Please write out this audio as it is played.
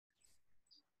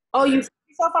Oh, you see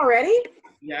yourself already?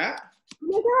 Yeah.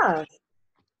 Oh my gosh.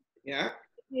 Yeah.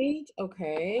 Page.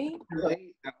 Okay.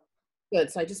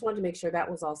 Good. So I just wanted to make sure that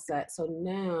was all set. So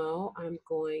now I'm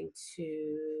going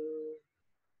to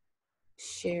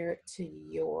share it to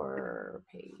your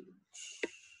page.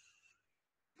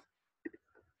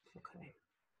 Okay.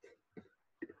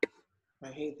 My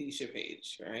Hey Thysha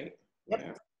page, right? Yep.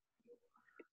 Yeah.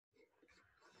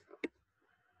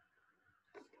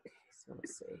 Okay, so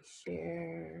let's see.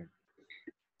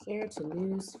 Share to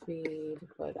news feed,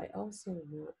 but I also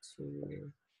want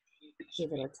to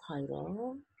give it a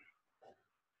title.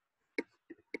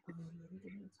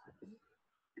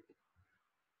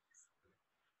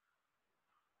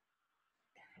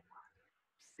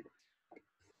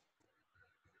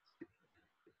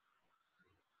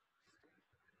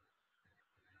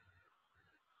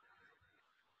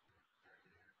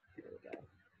 There we go.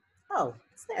 Oh,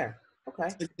 it's there. Okay.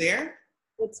 It's there?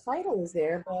 The title is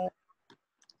there, but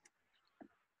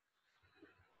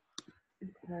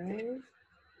okay.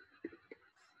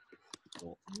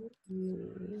 Yeah.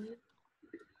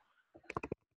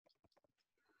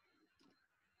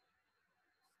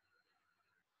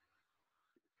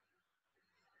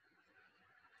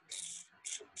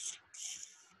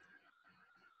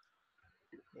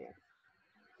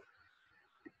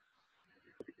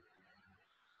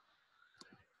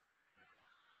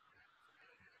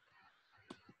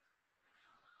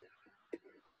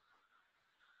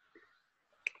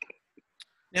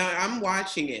 Now I'm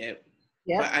watching it,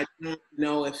 Yep. but I don't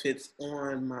know if it's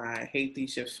on my Hey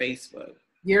Thysha Facebook.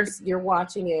 You're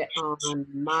watching it on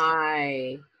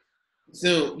my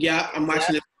Zoom. Yeah, I'm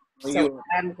watching it on so yours.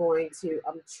 I'm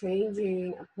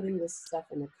putting this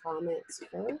stuff in the comments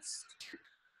first.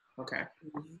 Okay.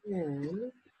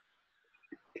 And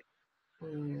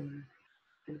then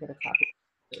I'm gonna copy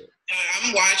it.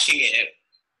 I'm watching it,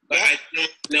 but I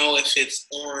don't know if it's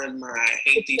on my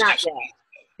Hey Thysha Facebook.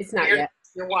 It's not yet.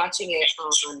 You're watching it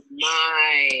on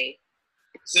my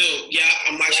Zoom. Yeah,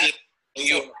 I'm watching it on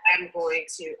yours. I'm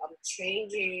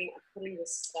putting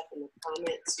this stuff in the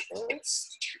comments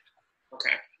first.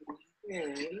 Okay.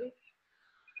 And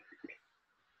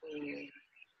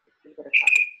I'm gonna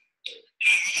copy it.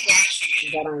 I'm watching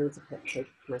it. That I need to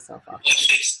take myself off. If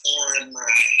it's on my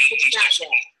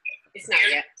It's not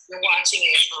yet. You're watching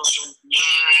it on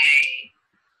my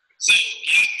Zoom.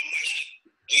 Yeah,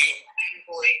 I'm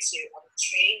watching it. I'm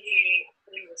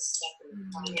putting this stuff in the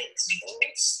comments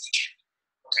first.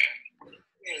 Okay.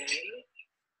 And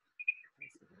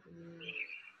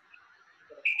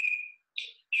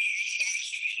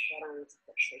that I need to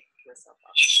take myself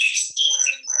off. It's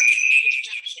on my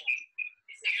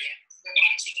It's not yet. You're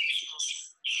watching it on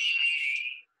my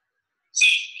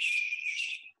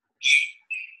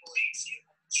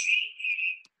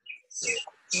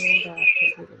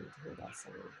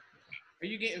Are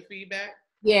you getting feedback?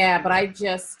 Yeah, but I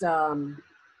just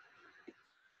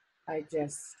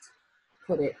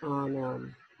put it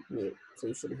on mute, so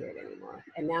you shouldn't hear it anymore.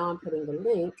 And now I'm putting the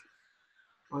link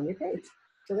on your page.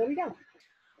 So there we go.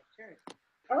 Okay.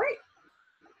 All right.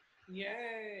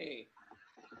 Yay.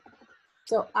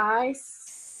 So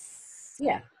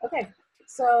okay.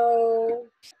 So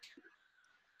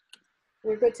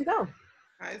we're good to go.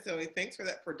 Hi, Zoe. Thanks for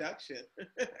that production.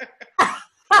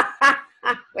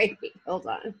 Wait, hold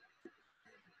on.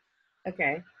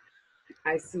 Okay.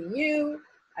 I see you.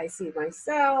 I see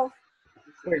myself.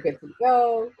 We're good to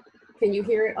go. Can you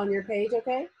hear it on your page,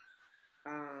 okay?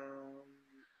 I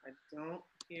don't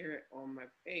hear it on my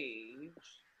page.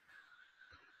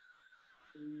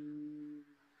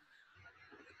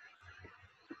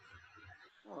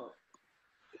 Oh.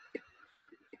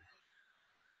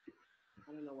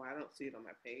 I don't know why I don't see it on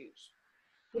my page.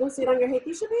 You don't see it on your Hey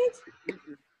Thysha page?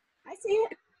 Mm-mm. I see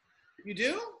it. You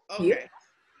do? Okay. Yep.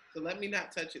 So let me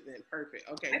not touch it then. Perfect.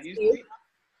 Okay. You see it.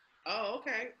 Oh,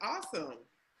 okay. Awesome.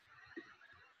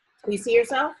 Can you see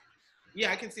yourself?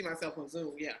 Yeah, I can see myself on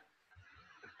Zoom. Yeah.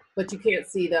 But you can't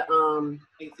see the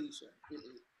Hey, Thysha.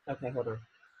 Okay, hold on.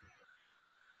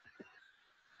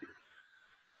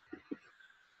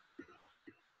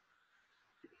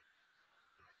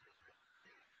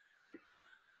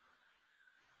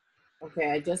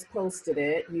 Okay, I just posted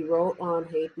it. You wrote on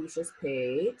Hey Thysha's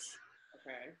page.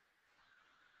 Okay.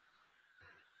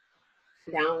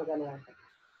 Now we're gonna.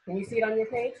 Can you see it on your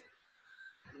page?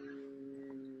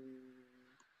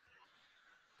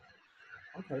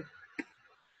 Okay.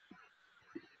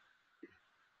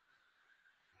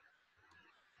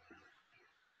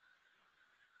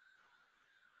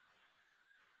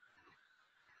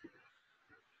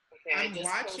 Okay, I'm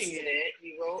watching it.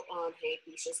 You wrote on Hey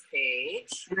Thysha's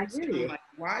page. And I hear you. I'm like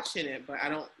watching it, but I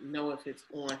don't know if it's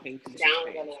on Hey Thysha's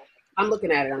page. I'm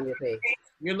looking at it on your page.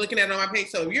 You're looking at it on my page.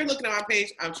 So if you're looking at my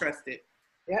page, I'm trusted.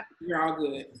 Yep. You're all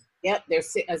good. Yep.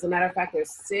 As a matter of fact,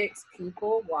 there's 6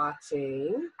 people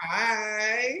watching.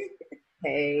 Hi.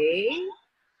 Hey.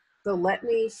 So let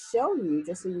me show you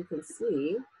just so you can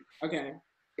see. Okay.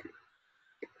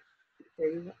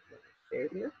 There's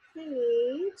your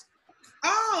page.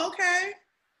 Oh, okay.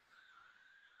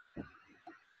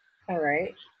 All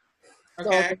right.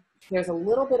 Okay. So there's a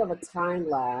little bit of a time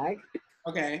lag.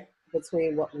 Okay.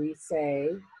 Between what we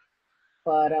say,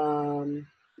 but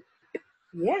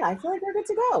yeah, I feel like we're good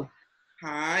to go.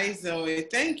 Hi, Zoe.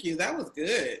 Thank you. That was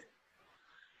good.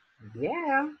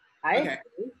 Yeah. Okay. Agree.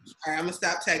 All right, I'm gonna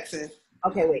stop texting.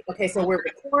 Okay, wait. Okay, so we're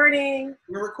recording.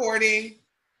 We're recording.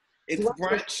 It's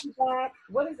brunch.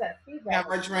 What is that feedback? We have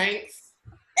our drinks.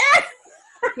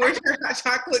 Where's your hot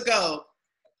chocolate go?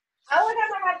 I would have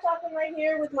my hot chocolate right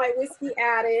here with my whiskey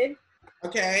added.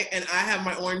 Okay, and I have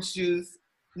my orange juice.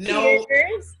 No.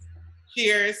 Cheers.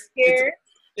 Cheers. Cheers.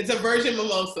 It's a virgin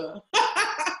mimosa.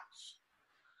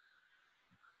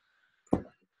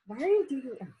 Why are you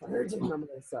doing a virgin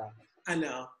mimosa? I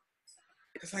know.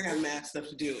 Because I got mad stuff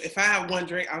to do. If I have one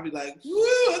drink, I'll be like, woo,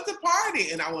 it's a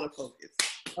party. And I want to focus.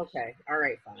 Okay. All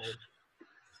right,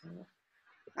 fine.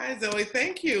 Hi, Zoe.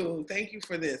 Thank you. Thank you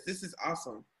for this. This is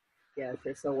awesome. Yes,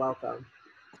 you're so welcome.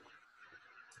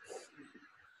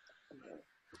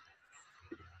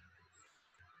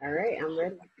 All right, I'm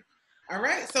ready. All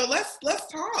right, so let's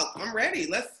talk. I'm ready.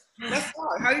 Let's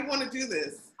talk. How do you want to do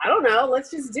this? I don't know.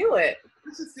 Let's just do it.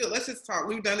 Let's just talk.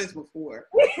 We've done this before.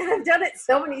 We have done it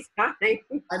so many times.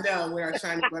 I know. We're our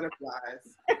shiny butterflies.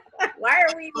 Why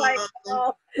are we like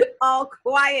all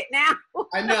quiet now?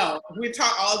 I know. We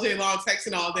talk all day long,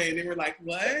 texting all day, and then we're like,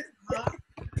 what?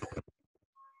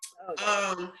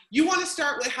 You want to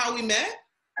start with how we met?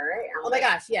 All right. Oh my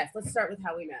gosh, yes. Let's start with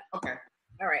how we met. Okay.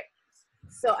 All right.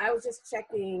 So I was just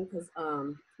checking because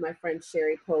my friend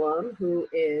Sherry Pullum, who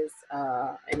is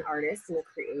an artist and a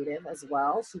creative as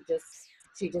well,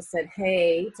 she just said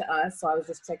hey to us. So I was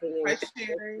just checking in. Hi,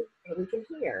 Sherry. And we can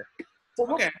hear. So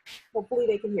hopefully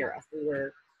they can hear us.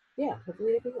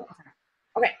 Hopefully they can hear us.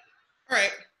 Okay. All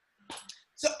right.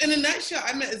 So in a nutshell,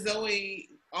 I met Zoe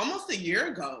almost a year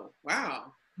ago.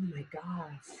 Wow. Oh my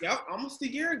gosh. Yep, almost a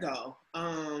year ago.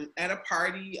 At a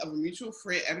party of a mutual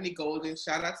friend, Ebony Golden.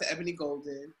 Shout out to Ebony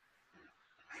Golden.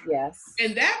 Yes.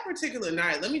 And that particular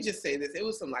night, let me just say this, it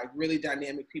was some like really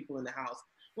dynamic people in the house,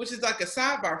 which is like a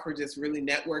sidebar for just really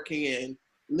networking and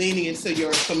leaning into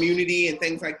your community and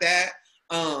things like that.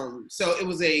 So it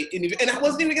was and I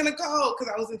wasn't even gonna go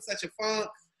because I was in such a funk.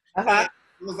 Uh-huh.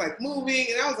 It was like moving,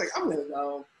 and I was like, I'm gonna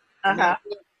go. Uh-huh.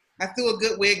 I threw a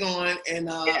good wig on, and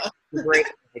great.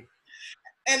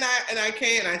 and I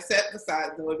came and I sat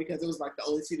beside Zoe because it was like the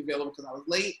only seat available because I was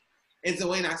late. And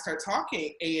Zoe and I start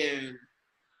talking, and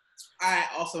I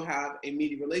also have a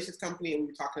media relations company, and we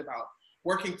were talking about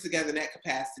working together in that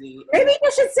capacity. Maybe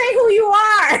you should say who you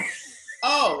are.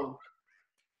 Oh,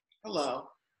 hello.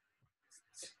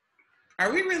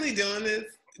 Are we really doing this?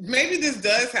 Maybe this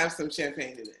does have some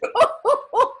champagne in it.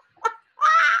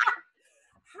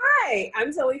 Hi,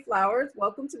 I'm Zoe Flowers.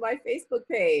 Welcome to my Facebook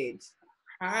page.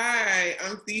 Hi,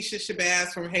 I'm Thysha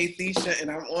Shabazz from Hey Thysha,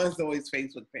 and I'm on Zoe's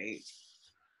Facebook page.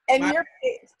 And your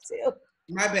page too.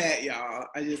 My bad, y'all.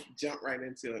 I just jumped right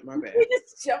into it. My bad. We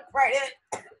just jumped right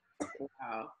in.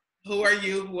 Wow. Who are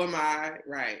you? Who am I?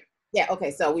 Right. Yeah,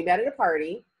 okay, so we met at a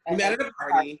party. We met at a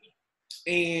party,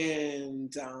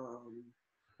 and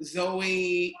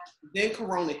Zoe, then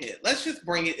Corona hit. Let's just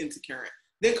bring it into current.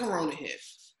 Then Corona hit.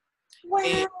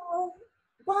 Well,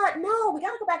 but no, we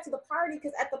gotta go back to the party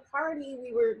because at the party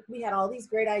we had all these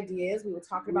great ideas. We were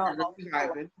talking about all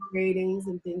the ratings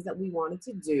and things that we wanted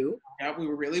to do. Yeah, we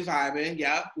were really vibing.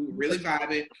 Yep, we were really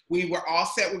vibing. We were all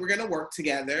set. We were gonna work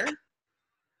together.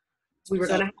 We were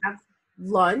gonna have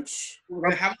lunch. We were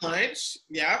gonna have lunch.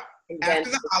 Yep. After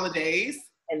the holidays.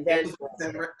 And then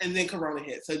December, and then Corona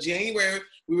hit. So January,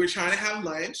 we were trying to have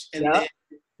lunch, and then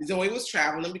Zoe was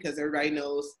traveling because everybody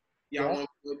knows, y'all on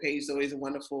the page, Zoe's a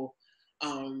wonderful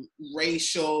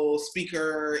racial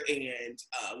speaker and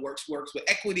works with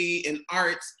equity and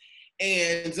arts.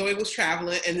 And Zoe was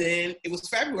traveling, and then it was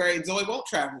February, and Zoe won't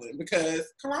traveling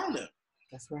because Corona.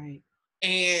 That's right.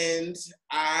 And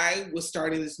I was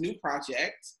starting this new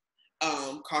project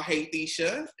called Hey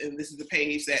Thysha, and this is the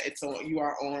page that you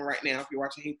are on right now if you're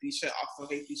watching Hey Thysha, also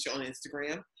Hey Thysha on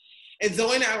Instagram. And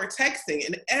Zoe and I were texting,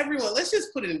 and everyone, let's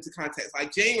just put it into context,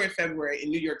 like January, February in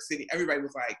New York City, everybody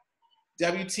was like,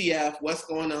 WTF, what's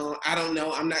going on? I don't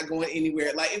know, I'm not going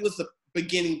anywhere. Like, it was the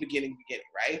beginning,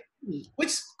 right?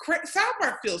 Which South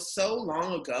Park feels so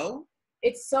long ago.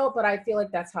 It's so, but I feel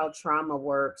like that's how trauma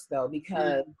works though,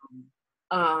 because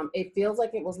it feels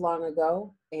like it was long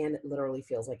ago and it literally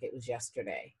feels like it was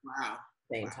yesterday. Wow.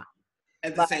 Same time.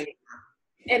 At the same time.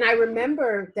 And I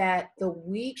remember that the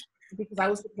week, because I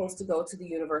was supposed to go to the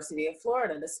University of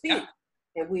Florida to speak.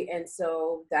 Yeah. And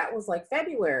so that was like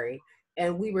February.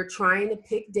 And we were trying to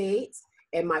pick dates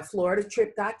and my Florida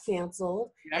trip got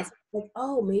canceled. Yeah. And so I was like,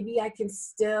 oh, maybe I can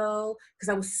still, because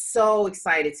I was so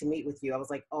excited to meet with you. I was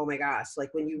like, oh my gosh.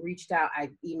 Like when you reached out, I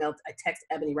texted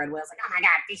Ebony right away. I was like, oh my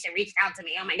God, Thysha reached out to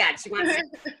me. Oh my God, she wants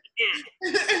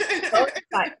to. So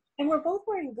and we're both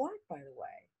wearing black, by the way.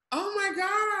 Oh my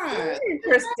God.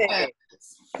 Interesting.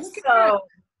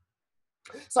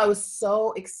 So I was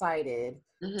so excited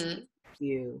to meet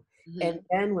you. And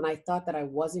then when I thought that I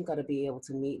wasn't going to be able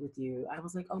to meet with you, I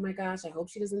was like, oh my gosh, I hope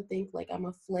she doesn't think like I'm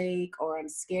a flake or I'm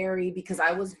scary, because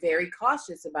I was very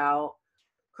cautious about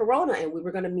Corona and we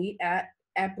were going to meet at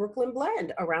Brooklyn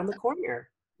Blend around the corner.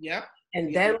 Yep.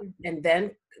 And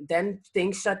then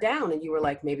things shut down and you were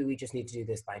like, maybe we just need to do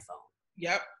this by phone.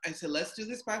 Yep. I said, let's do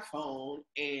this by phone.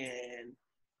 And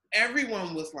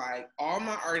everyone was like, all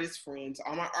my artist friends,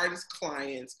 all my artist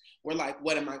clients were like,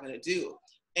 what am I going to do?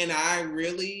 And I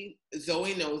really,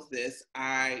 Zoe knows this,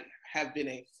 I have been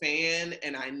a fan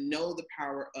and I know the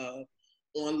power of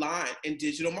online and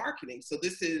digital marketing. So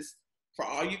this is for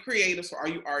all you creatives, for all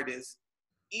you artists,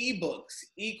 ebooks,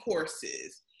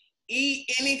 e-courses,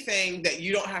 anything that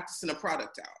you don't have to send a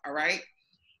product out, all right?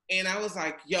 And I was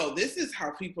like, yo, this is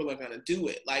how people are going to do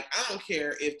it. Like, I don't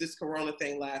care if this Corona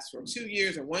thing lasts for 2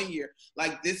 years or 1 year.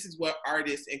 Like, this is what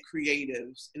artists and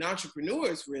creatives and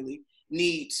entrepreneurs really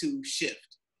need to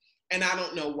shift. And I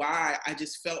don't know why. I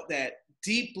just felt that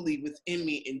deeply within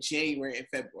me in January and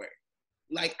February.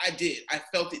 Like, I did. I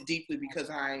felt it deeply because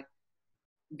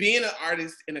being an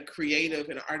artist and a creative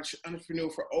and an entrepreneur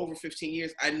for over 15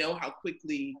 years, I know how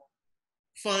quickly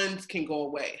funds can go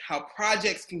away, how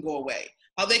projects can go away,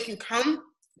 how they can come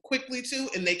quickly too,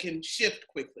 and they can shift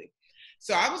quickly.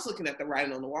 So I was looking at the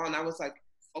writing on the wall and I was like,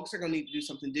 folks are gonna need to do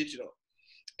something digital.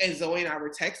 And Zoe and I were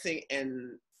texting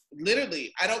and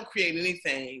literally, I don't create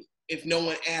anything if no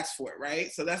one asks for it,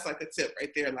 right? So that's like a tip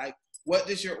right there. Like, what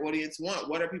does your audience want?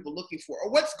 What are people looking for? Or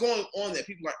what's going on that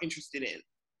people are interested in?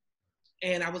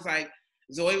 And I was like,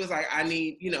 Zoe was like, I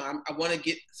need, I want to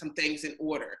get some things in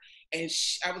order. And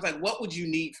I was like, what would you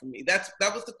need from me? That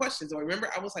was the question. So I remember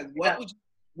I was like,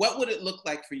 what would it look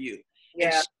like for you?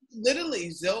 Yeah. And literally,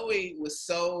 Zoe was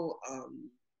so,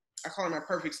 I call her my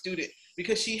perfect student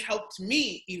because she helped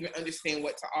me even understand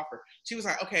what to offer. She was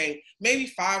like, okay, maybe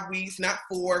 5 weeks, not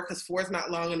 4, because 4 is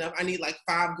not long enough. I need like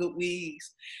 5 good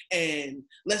weeks, and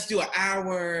let's do an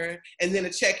hour, and then a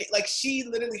check-in. Like, she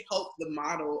literally helped the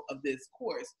model of this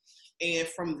course. And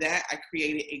from that, I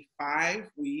created a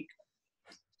 5-week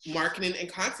marketing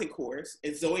and content course.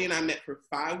 And Zoe and I met for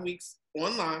 5 weeks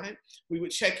online. We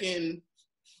would check in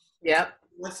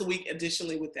once a week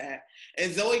additionally with that.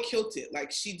 And Zoe killed it.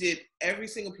 Like, she did every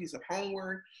single piece of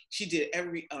homework. She did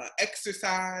every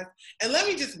exercise. And let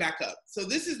me just back up. So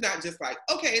this is not just like,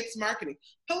 okay, it's marketing.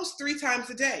 Post 3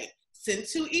 times a day. Send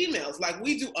 2 emails. Like,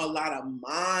 we do a lot of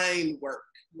mind work.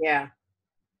 Yeah.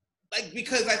 Like,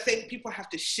 because I think people have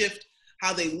to shift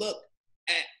how they look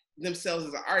at themselves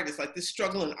as an artist. Like, this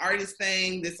struggling artist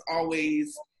thing, this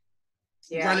always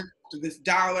running to this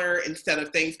dollar instead of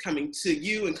things coming to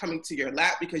you and coming to your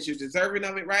lap because you're deserving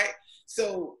of it, right?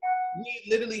 So we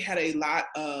literally had a lot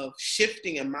of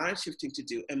shifting and mind shifting to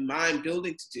do and mind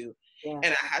building to do. Yeah. And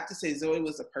I have to say Zoe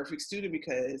was a perfect student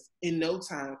because in no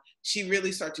time, she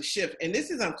really started to shift. And this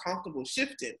is uncomfortable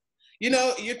shifting.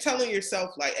 You're telling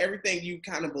yourself like everything you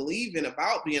kind of believe in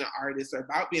about being an artist or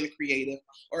about being a creative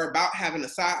or about having a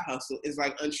side hustle is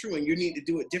like untrue and you need to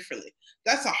do it differently.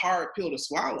 That's a hard pill to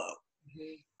swallow.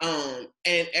 Mm-hmm.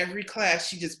 And every class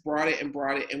she just brought it and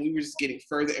we were just getting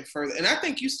further and further. And I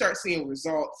think you start seeing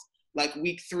results like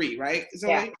week 3, right, Zoe?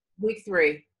 Yeah, week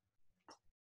 3.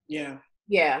 Yeah.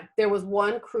 Yeah, there was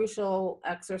one crucial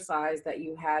exercise that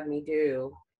you had me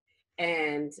do.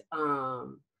 And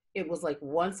it was like,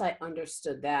 once I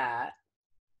understood that,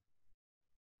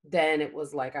 then it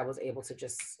was like I was able to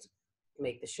just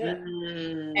make the shift.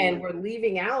 Mm. And we're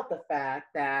leaving out the fact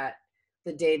that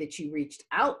the day that you reached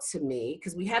out to me,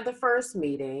 because we had the first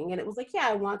meeting and it was like, yeah,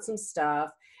 I want some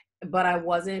stuff, but it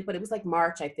was like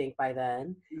March, I think, by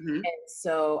then. Mm-hmm. And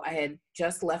so I had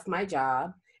just left my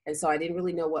job. And so I didn't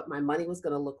really know what my money was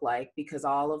going to look like because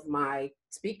all of my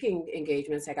speaking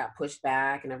engagements had got pushed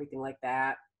back and everything like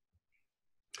that.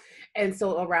 And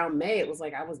so around May, it was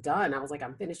like I was done. I was like,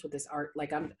 I'm finished with this art.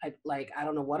 Like I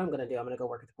don't know what I'm gonna do. I'm gonna go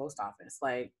work at the post office.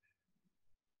 Like,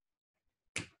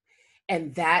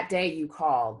 and that day you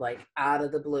called, like out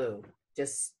of the blue,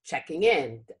 just checking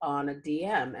in on a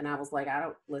DM, and I was like, I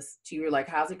don't listen to you. Were like,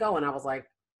 how's it going? I was like,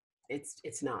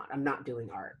 it's not. I'm not doing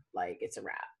art. Like, it's a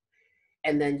wrap.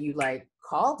 And then you like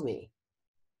called me,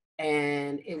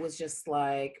 and it was just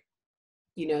like,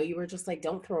 you were just like,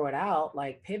 don't throw it out,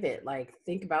 like pivot, like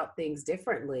think about things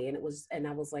differently. And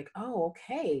I was like, oh,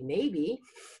 okay, maybe.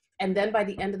 And then by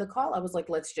the end of the call, I was like,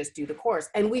 let's just do the course.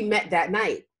 And we met that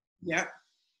night. Yep.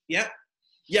 Yep.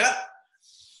 Yep.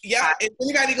 Yeah, if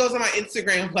anybody goes on my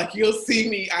Instagram, like you'll see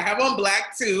me. I have on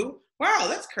black too. Wow,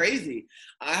 that's crazy.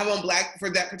 I have on black for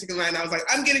that particular night. I was like,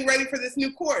 I'm getting ready for this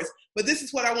new course, but this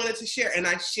is what I wanted to share. And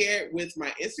I shared with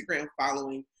my Instagram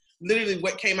following literally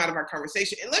what came out of our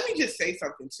conversation. And let me just say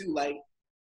something too, like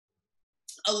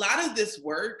a lot of this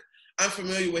work I'm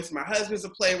familiar with. My husband's a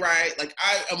playwright. Like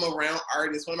I am around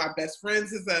artists. One of my best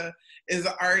friends is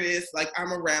an artist. Like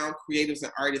I'm around creatives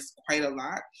and artists quite a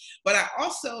lot. But I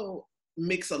also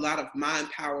mix a lot of mind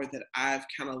power that I've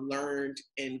kind of learned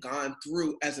and gone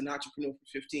through as an entrepreneur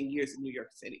for 15 years in New York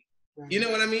City. Right. You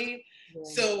know what I mean? Yeah.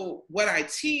 So what I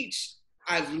teach,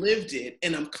 I've lived it,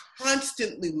 and I'm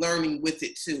constantly learning with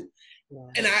it too. Yeah.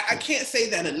 And I can't say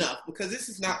that enough, because this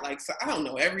is not like, so I don't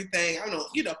know everything. I don't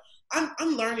know,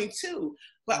 I'm learning too.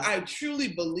 But I truly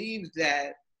believe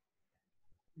that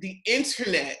the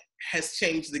internet has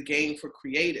changed the game for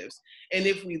creatives. And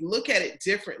if we look at it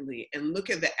differently and look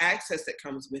at the access that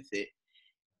comes with it,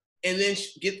 and then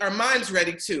get our minds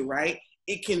ready too, right?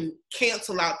 It can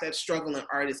cancel out that struggle and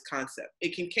artist concept.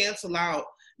 It can cancel out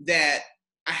that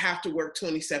I have to work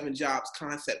 27 jobs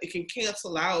concept. It can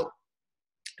cancel out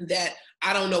that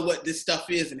I don't know what this stuff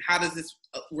is and how does this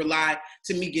rely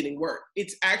to me getting work.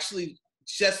 It's actually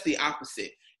just the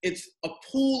opposite. It's a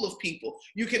pool of people.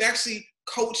 You can actually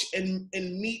coach and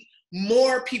meet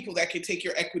more people that can take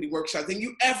your equity workshop than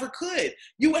you ever could.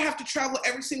 You would have to travel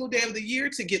every single day of the year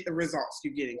to get the results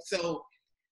you're getting. So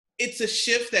it's a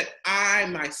shift that I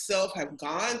myself have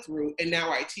gone through, and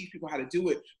now I teach people how to do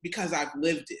it because I've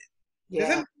lived it.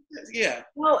 Yeah. Yeah.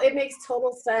 Well, it makes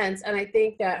total sense. And I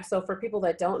think that, so for people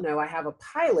that don't know, I have a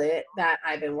pilot that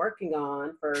I've been working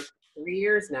on for 3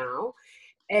 years now.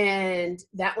 And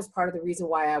that was part of the reason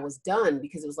why I was done,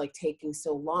 because it was like taking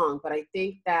so long. But I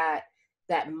think that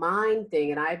mind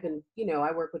thing, and I've been,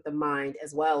 I work with the mind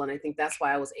as well. And I think that's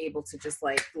why I was able to just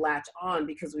like latch on,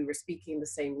 because we were speaking the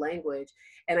same language.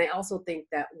 And I also think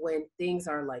that when things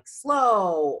are like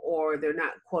slow or they're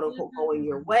not quote unquote going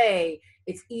your way,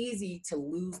 it's easy to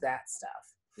lose that stuff.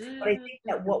 But I think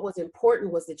that what was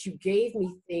important was that you gave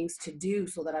me things to do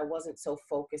so that I wasn't so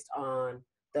focused on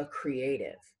the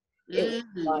creative. It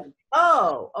was like,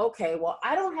 oh, okay, well,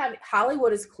 I don't have,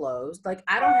 Hollywood is closed. Like,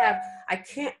 I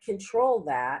can't control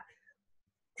that.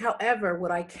 However,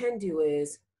 what I can do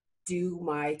is do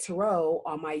my tarot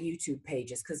on my YouTube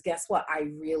pages. Because guess what?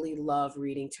 I really love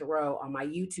reading tarot on my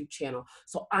YouTube channel.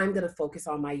 So I'm going to focus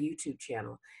on my YouTube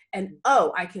channel. And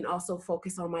I can also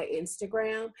focus on my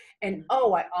Instagram. And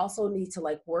I also need to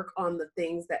like work on the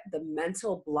things that the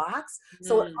mental blocks.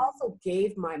 So it also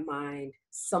gave my mind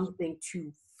something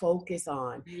to focus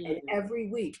on. And every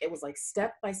week it was like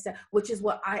step by step, which is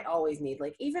what I always need.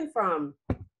 Like even from,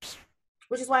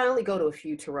 which is why I only go to a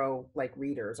few tarot like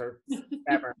readers or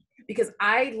whatever, because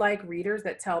I like readers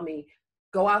that tell me,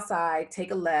 go outside,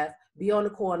 take a left, be on the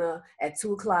corner at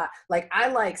 2:00. Like I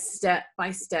like step by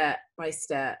step by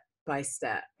step by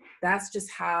step.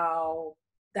 That's how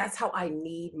I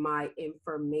need my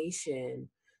information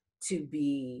to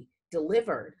be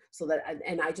delivered. So that,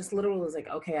 and I just literally was like,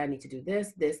 okay, I need to do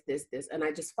this, this, this, this. And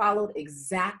I just followed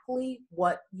exactly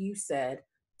what you said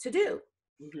to do.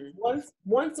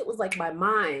 Once it was like my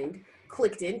mind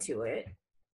clicked into it,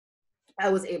 I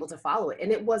was able to follow it,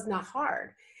 and it was not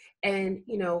hard. And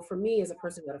for me as a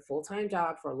person who had a full-time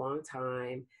job for a long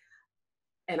time,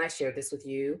 and I shared this with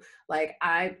you, like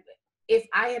if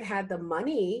I had had the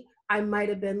money, I might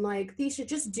have been like, Thysha,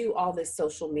 just do all this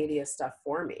social media stuff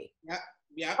for me.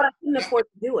 Yeah. But I couldn't afford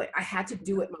to do it. I had to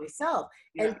do it myself.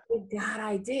 And thank God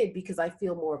I did, because I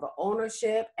feel more of an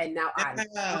ownership, and now I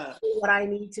know what I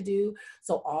need to do.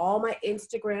 So all my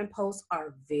Instagram posts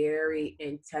are very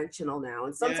intentional now.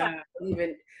 And sometimes I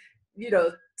even,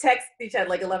 text each other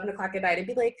like 11 o'clock at night and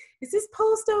be like, is this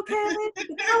post okay?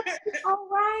 All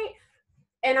right.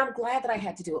 And I'm glad that I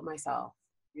had to do it myself.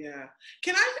 Yeah.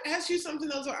 Can I ask you something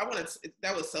else?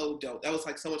 That was so dope. That was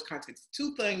like so much context.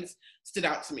 2 things stood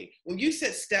out to me. When you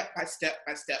said step by step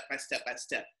by step by step by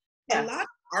step, A lot of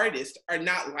artists are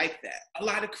not like that. A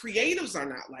lot of creatives are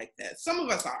not like that. Some of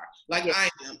us are, like I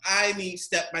am. I need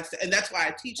step by step. And that's why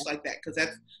I teach like that, because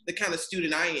that's the kind of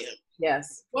student I am.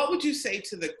 Yes. What would you say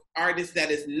to the artist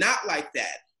that is not like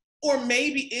that? Or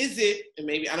maybe is it, and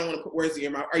maybe I don't want to put words in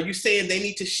your mouth, are you saying they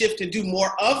need to shift and do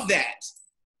more of that?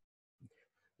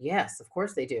 Yes, of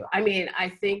course they do. I mean, I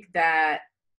think that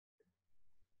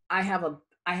I have an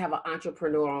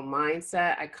entrepreneurial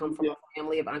mindset. I come from a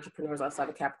family of entrepreneurs outside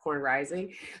of Capricorn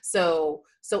rising. So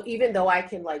even though I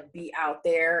can like be out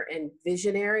there and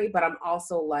visionary, but I'm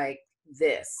also like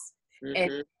this.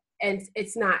 And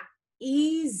it's not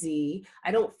easy. I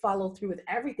don't follow through with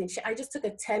everything. I just took a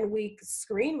 10-week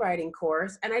screenwriting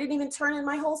course and I didn't even turn in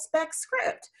my whole spec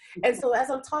script. And so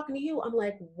as I'm talking to you, I'm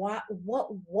like, what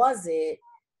was it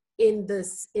in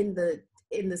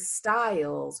the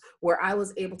styles where I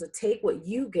was able to take what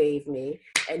you gave me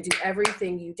and do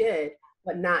everything you did,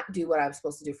 but not do what I was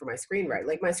supposed to do for my screenwriting.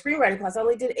 Like my screenwriting class, I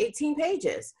only did 18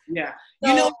 pages. Yeah.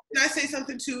 So, you know, can I say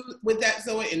something too with that,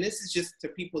 Zoe? And this is just to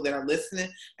people that are listening.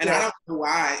 And I don't know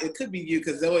why. It could be you,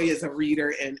 because Zoe is a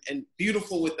reader and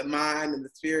beautiful with the mind and the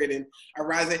spirit and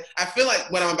arising. I feel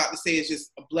like what I'm about to say is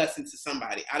just a blessing to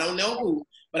somebody. I don't know who,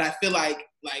 but I feel like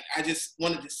I just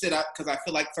wanted to sit up because I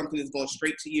feel like something is going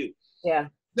straight to you. Yeah.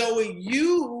 Zoe,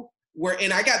 you were,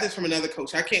 and I got this from another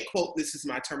coach. I can't quote, this is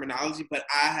my terminology, but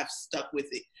I have stuck with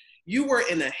it. You were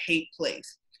in a hate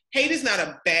place. Hate is not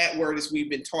a bad word as we've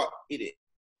been taught it is.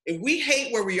 If we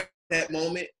hate where we are at that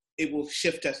moment, it will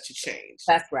shift us to change.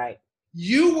 That's right.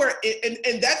 You were,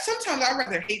 and that sometimes I'd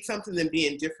rather hate something than be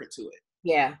indifferent to it.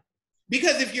 Yeah.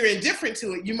 Because if you're indifferent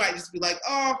to it, you might just be like,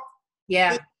 oh,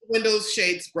 yeah, the Windows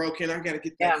shade's broken. I got to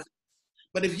get that. Yeah.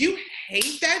 But if you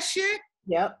hate that shit,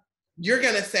 you're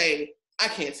going to say, I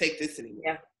can't take this anymore.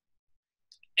 Yeah.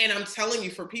 And I'm telling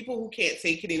you, for people who can't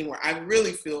take it anymore, I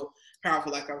really feel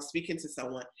powerful, like I was speaking to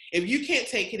someone. If you can't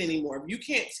take it anymore, if you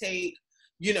can't take,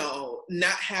 you know,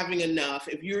 not having enough,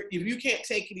 if you can't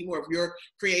take anymore, if your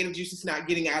creative juice is not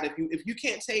getting out, if you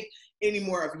can't take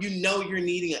anymore, if you know you're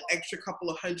needing an extra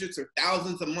couple of hundreds or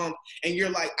thousands a month, and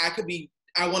you're like,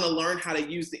 I want to learn how to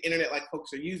use the internet like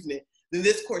folks are using it, then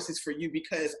this course is for you,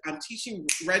 because I'm teaching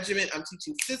regimen, I'm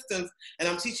teaching systems, and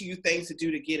I'm teaching you things to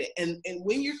do to get it. And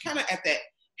when you're kind of at that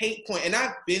hate point, and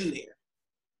I've been there,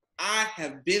 I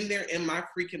have been there in my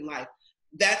freaking life,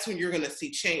 that's when you're going to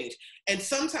see change. And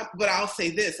sometimes, but I'll say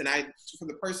this, and I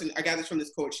got this from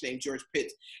this coach named George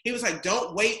Pitts. He was like,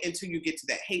 don't wait until you get to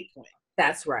that hate point.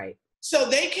 That's right. So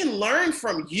they can learn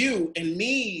from you and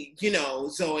me, you know,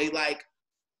 Zoe, like,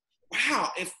 wow,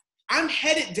 if I'm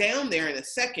headed down there in a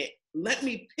second, let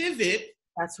me pivot.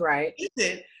 That's right.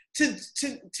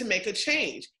 To make a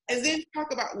change. And then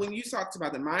talk about, when you talked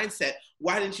about the mindset,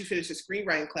 why didn't you finish a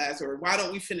screenwriting class, or why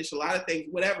don't we finish a lot of things,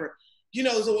 whatever. You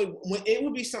know, Zoe, when it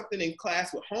would be something in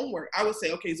class with homework, I would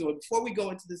say, okay, Zoe, before we go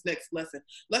into this next lesson,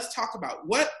 let's talk about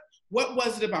what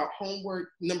was it about homework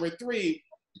number 3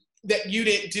 that you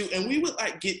didn't do? And we would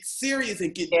like get serious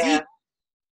and get deep.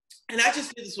 And I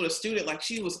just did this with a student, like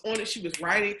she was on it, she was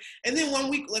writing. And then one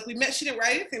week, like we met, she didn't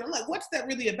write anything. I'm like, what's that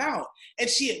really about? And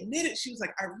she admitted, she was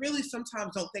like, I really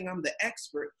sometimes don't think I'm the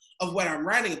expert of what I'm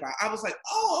writing about. I was like,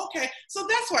 oh, okay. So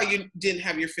that's why you didn't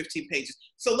have your 15 pages.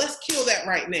 So let's kill that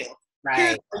right now. Right.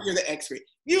 Here's why you're the expert.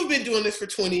 You've been doing this for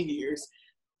 20 years.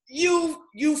 You've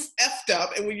effed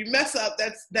up, and when you mess up,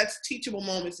 that's teachable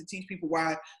moments to teach people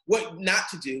what not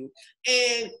to do.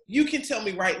 And you can tell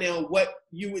me right now what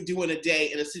you would do in a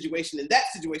day in a situation, in that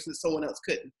situation that someone else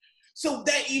couldn't. So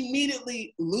that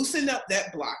immediately loosened up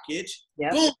that blockage.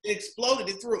 Yep. Boom, it exploded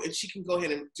it through, and she can go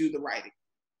ahead and do the writing.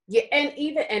 Yeah,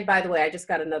 and by the way, I just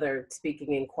got another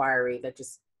speaking inquiry that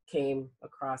just came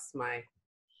across my.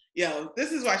 Yo,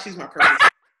 this is why she's my person.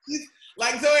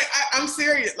 Like, Zoe, I'm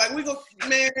serious. Like, we go,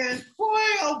 man, boy,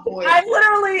 oh boy. I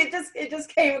literally, it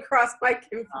just came across my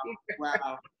computer.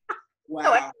 Wow.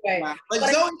 So anyway, wow.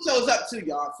 But Zoe shows up too,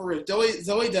 y'all. For real.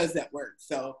 Zoe does that work.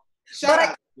 So shout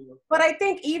out to you. But I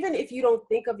think even if you don't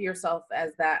think of yourself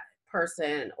as that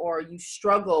person, or you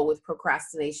struggle with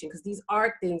procrastination, because these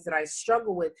are things that I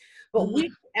struggle with, but we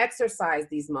can exercise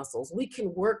these muscles. We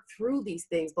can work through these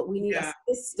things, but we need a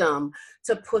system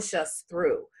to push us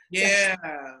through. Yeah.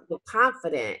 Feel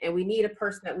confident, and we need a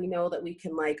person that we know that we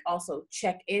can like also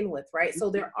check in with, right? So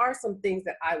there are some things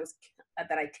that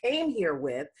I came here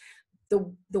with,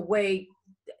 the way,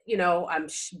 you know, I'm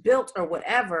built or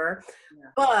whatever,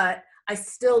 but I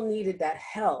still needed that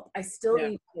help. I still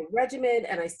needed a regimen,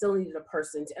 and I still needed a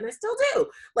person and I still do,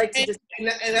 like, to and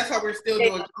that's why we're still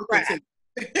doing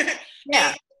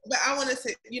yeah. But I want to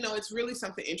say, it's really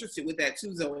something interesting with that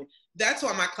too, Zoe. That's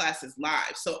why my class is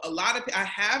live. So I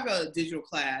have a digital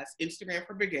class, Instagram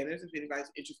for Beginners, if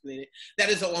anybody's interested in it. That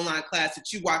is an online class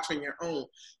that you watch on your own.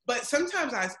 But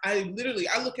sometimes I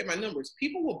look at my numbers.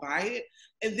 People will buy it,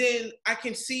 and then I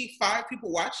can see 5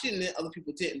 people watched it, and then other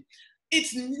people didn't.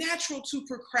 It's natural to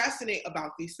procrastinate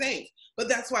about these things. But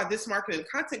that's why this marketing and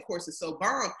content course is so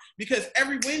bomb, because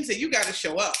every Wednesday you got to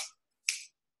show up.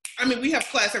 I mean, we have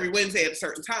class every Wednesday at a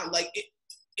certain time. Like,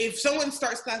 if someone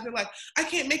starts class, they're like, I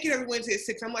can't make it every Wednesday at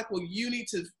 6. I'm like, well, you need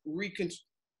to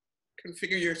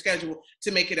configure your schedule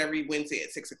to make it every Wednesday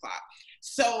at 6 o'clock.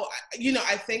 So,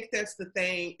 I think that's the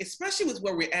thing, especially with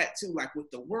where we're at too, like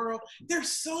with the world,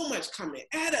 there's so much coming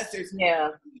at us.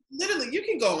 Literally, you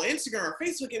can go on Instagram or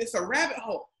Facebook and it's a rabbit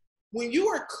hole. When you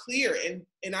are clear,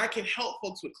 and I can help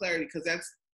folks with clarity, because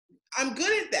I'm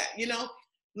good at that,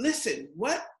 listen,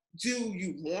 what do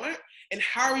you want, and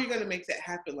how are you going to make that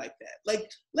happen like that?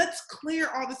 Like, let's clear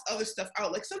all this other stuff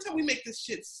out. Like, sometimes we make this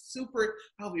shit super,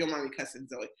 I hope you don't mind me cussing,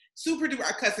 Zoe, super duper,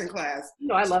 I cuss in class.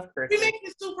 No, I love cursing. We make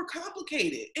it super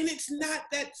complicated, and it's not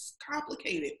that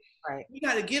complicated. Right. We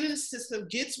got to get in the system,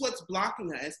 get what's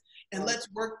blocking us, and let's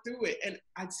work through it. And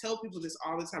I tell people this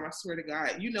all the time, I swear to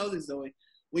God, you know this, Zoe.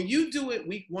 When you do it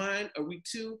week 1 or week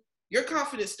 2, your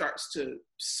confidence starts to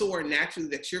soar naturally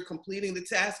that you're completing the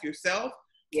task yourself.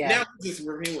 Yeah. Now we're just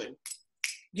reviewing,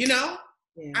 Yeah.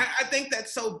 I think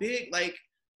that's so big. Like,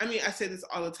 I mean, I say this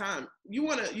all the time. You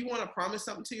wanna promise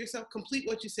something to yourself, complete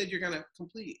what you said you're gonna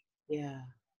complete. Yeah.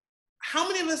 How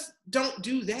many of us don't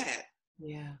do that?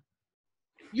 Yeah.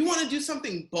 You wanna do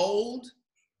something bold,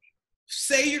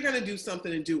 say you're gonna do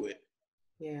something and do it.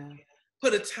 Yeah.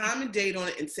 Put a time and date on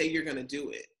it and say you're gonna do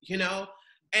it,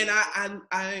 And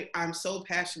I'm so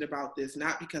passionate about this,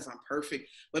 not because I'm perfect,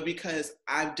 but because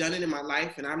I've done it in my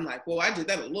life, and I'm like, well, I did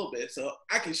that a little bit, so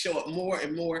I can show up more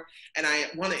and more, and I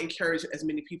want to encourage as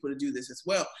many people to do this as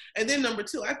well. And then number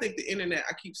 2, I think the internet,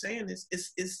 I keep saying this,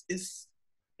 is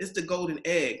the golden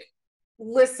egg.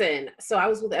 Listen, so I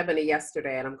was with Ebony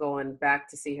yesterday, and I'm going back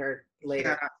to see her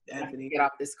later. Ebony. Get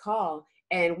off this call,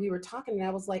 and we were talking, and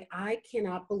I was like, I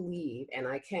cannot believe, and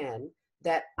I can,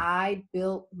 that I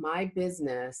built my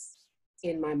business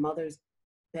in my mother's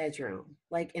bedroom,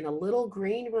 like in a little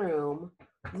green room,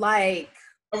 like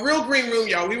a real green room,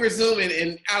 y'all. We were Zooming,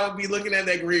 and I would be looking at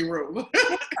that green room,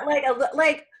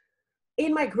 like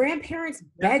in my grandparents'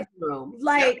 bedroom.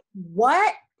 Like,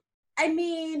 what? I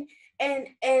mean, and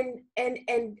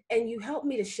you helped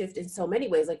me to shift in so many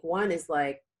ways. Like, one is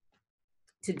like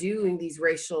to doing these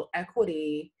racial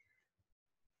equity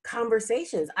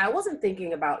conversations. I wasn't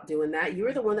thinking about doing that. You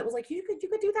were the one that was like, you could do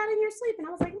that in your sleep. And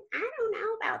I was like, I don't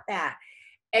know about that.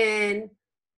 And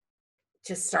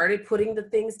just started putting the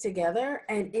things together.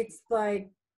 And it's like,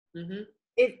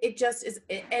 it just is,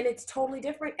 and it's totally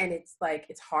different. And it's like,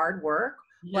 it's hard work,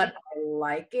 but I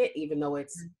like it, even though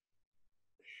it's.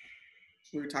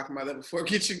 We were talking about that before.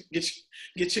 Get your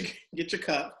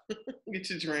cup, get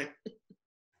your drink.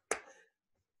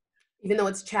 Even though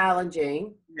it's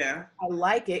challenging, I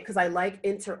like it because I like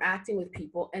interacting with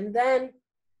people. And then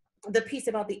the piece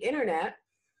about the internet,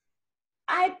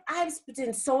 I've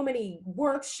done so many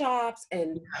workshops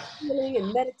and healing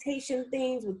and meditation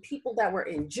things with people that were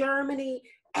in Germany,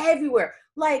 everywhere.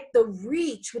 Like, the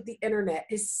reach with the internet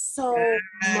is so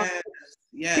much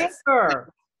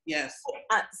bigger.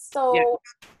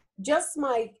 Just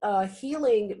my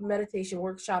healing meditation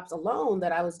workshops alone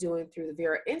that I was doing through the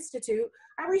Vera Institute,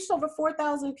 I reached over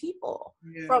 4,000 people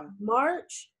from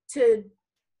March to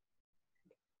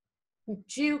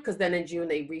June, because then in June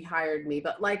they rehired me.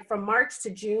 But like from March to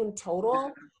June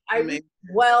total, I reached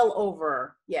well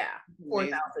over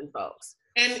 4,000 folks.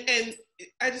 And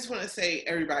I just want to say,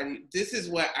 everybody, this is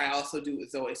what I also do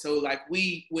with Zoe. So like,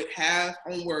 we would have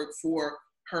homework for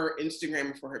her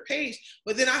Instagram and for her page,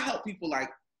 but then I help people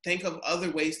like think of other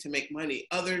ways to make money,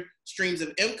 other streams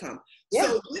of income.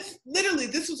 So this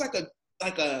was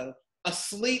like a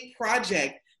sleep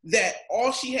project that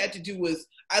all she had to do was,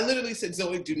 I literally said,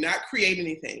 Zoe, do not create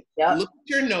anything. Look at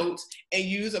your notes and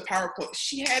use a PowerPoint.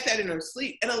 She had that in her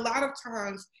sleep. And a lot of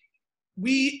times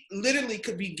we literally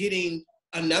could be getting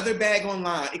another bag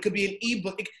online. It could be an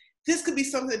ebook. This could be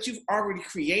something that you've already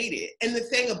created. And the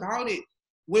thing about it,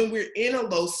 when we're in a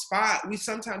low spot, we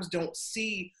sometimes don't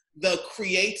see the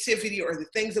creativity or the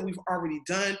things that we've already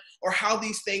done, or how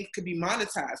these things could be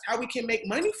monetized, how we can make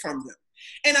money from them.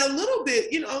 And a little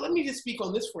bit, let me just speak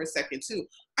on this for a second too.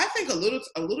 I think a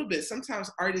little bit,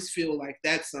 sometimes artists feel like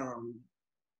that's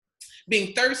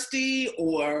being thirsty,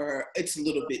 or it's a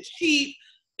little bit cheap.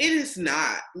 It is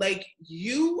not. Like,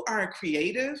 you are a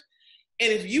creative,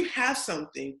 and if you have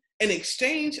something An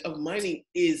exchange of money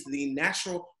is the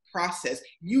natural process.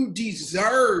 You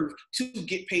deserve to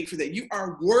get paid for that. You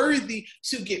are worthy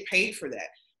to get paid for that.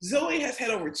 Zoe has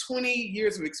had over 20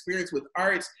 years of experience with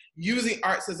arts, using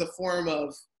arts as a form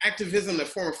of activism, a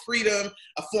form of freedom,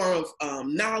 a form of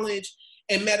knowledge,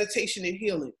 and meditation and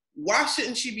healing. Why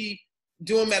shouldn't she be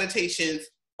doing meditations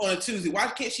on a Tuesday? Why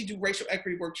can't she do racial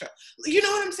equity workshop? You know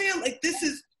what I'm saying? Like,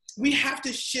 we have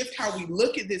to shift how we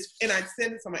look at this. And I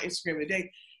said this on my Instagram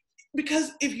today,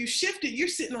 because if you shift it, you're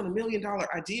sitting on $1 million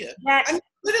idea. I mean,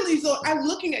 literally, so I'm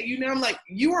looking at you now, I'm like,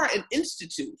 you are an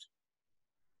institute.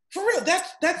 For real,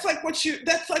 that's like what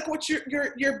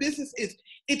your business is.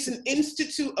 It's an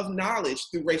institute of knowledge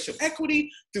through racial equity,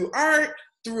 through art,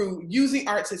 through using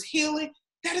arts as healing.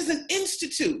 That is an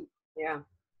institute. Yeah.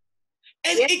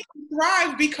 And it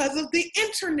thrived because of the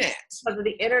internet. Because of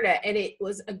the internet. And it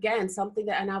was, again, something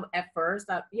that, and at first,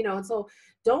 and so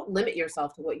don't limit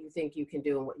yourself to what you think you can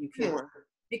do and what you can't. Sure.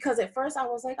 Because at first I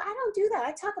was like, I don't do that.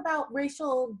 I talk about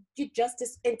racial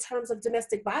justice in terms of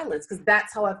domestic violence, because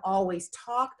that's how I've always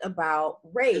talked about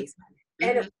race. Mm-hmm.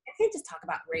 And I can't just talk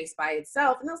about race by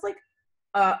itself. And I was like,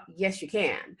 yes, you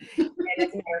can.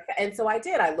 And so I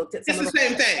did. I looked at some of the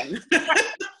same thing.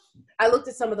 I looked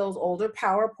at some of those older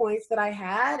PowerPoints that I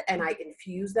had, and I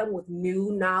infused them with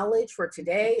new knowledge for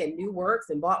today and new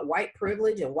works, and bought white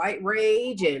privilege and white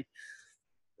rage and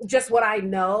just what I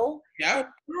know. Yeah.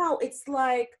 Wow, it's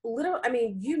like literally, I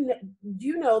mean,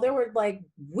 you know, there were like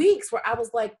weeks where I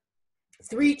was like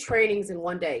 3 trainings in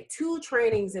one day, 2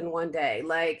 trainings in one day.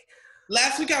 Like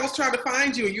last week I was trying to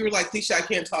find you and you were like, Thysha, I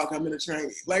can't talk, I'm in a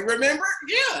training. Like, remember?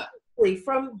 Yeah.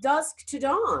 From dusk to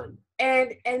dawn.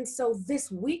 And so this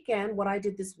weekend, what I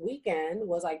did this weekend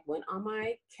was I went on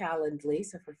my Calendly.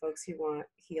 So for folks who want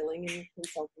healing and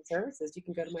consulting services, you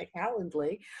can go to my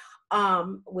Calendly,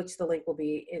 which the link will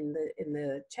be in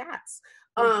the chats.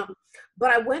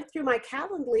 But I went through my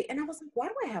Calendly and I was like, why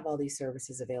do I have all these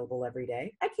services available every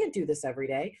day? I can't do this every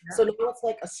day. Yeah. So now it's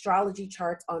like astrology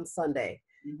charts on Sunday.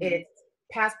 Mm-hmm. It's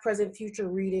past, present, future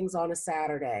readings on a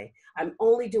Saturday. I'm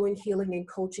only doing healing and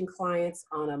coaching clients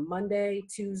on a Monday,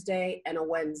 Tuesday, and a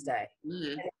Wednesday.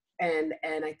 Mm-hmm. And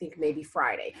I think maybe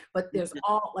Friday. But there's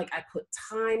all, like, I put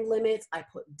time limits, I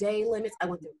put day limits. I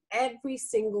went through every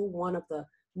single one of the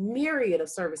myriad of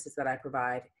services that I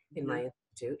provide in my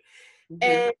institute.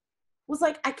 And was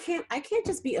like, I can't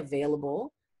just be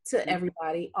available to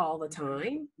everybody all the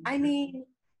time. I mean,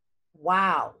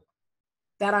 wow,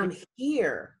 that I'm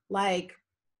here. Like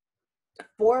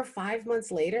 4 or 5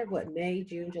 months later, May,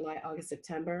 June, July, August,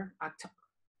 September, October,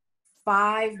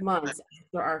 5 months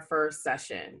after our first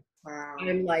session. Wow.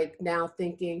 I'm like now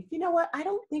thinking, you know what? I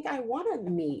don't think I want to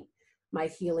meet my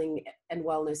healing and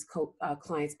wellness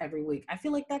clients every week. I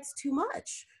feel like that's too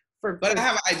much. But I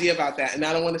have an idea about that, and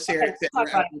I don't want to share it.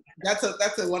 That's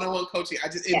a one-on-one coaching.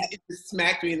 It just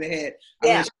smacked me in the head.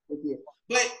 Yeah.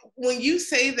 But when you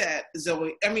say that,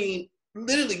 Zoe, I mean,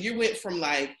 literally, you went from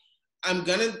like, I'm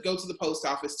gonna go to the post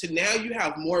office to now you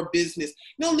have more business.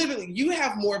 No, literally, you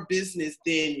have more business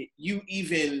than you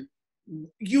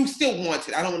still want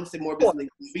it. I don't want to say more business,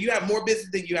 but you have more business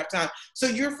than you have time. So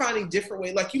you're finding different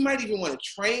ways. Like, you might even want to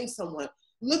train someone.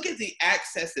 Look at the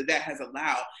access that has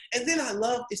allowed. And then I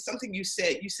love, it's something you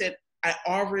said. You said, I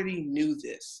already knew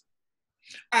this.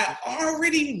 I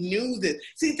already knew this.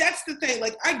 See, that's the thing.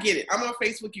 Like, I get it. I'm on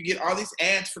Facebook. You get all these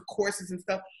ads for courses and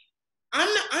stuff.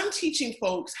 I'm teaching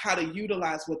folks how to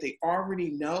utilize what they already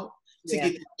know to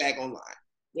get this back online.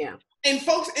 Yeah. And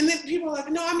folks, and then people are like,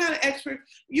 no, I'm not an expert.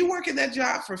 You work at that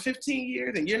job for 15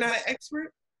 years and you're not an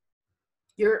expert?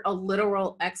 You're a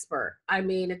literal expert. I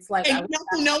mean, it's like, and you know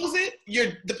who knows it?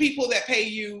 You're the people that pay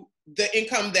you the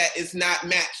income that is not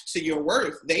matched to your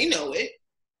worth. They know it.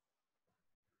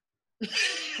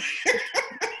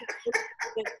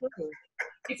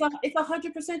 It's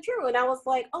 100% true. And I was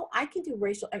like, oh, I can do of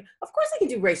course I can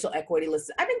do racial equity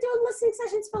listening. I've been doing listening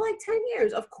sessions for like 10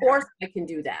 years. Of course I can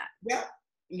do that. Yeah.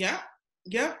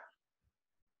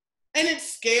 And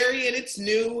it's scary and it's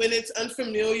new and it's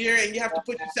unfamiliar and you have to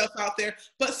put yourself out there.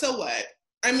 But so what?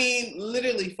 I mean,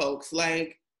 literally, folks,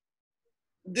 like,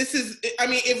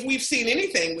 if we've seen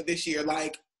anything with this year,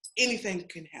 like, anything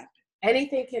can happen.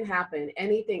 Anything can happen.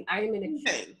 Anything. I am in a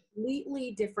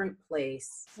completely different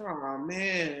place. Oh,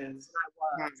 man.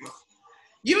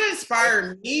 You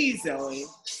inspire me, Zoe.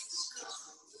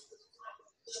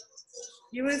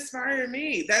 You inspire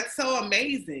me. That's so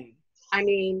amazing. I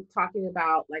mean, talking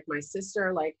about like my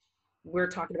sister, like we're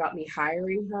talking about me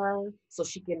hiring her so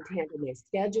she can handle my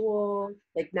schedule.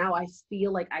 Like now I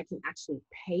feel like I can actually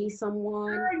pay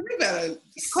someone. Girl, you better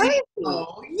it's crazy.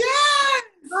 Oh,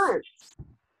 yes.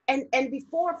 and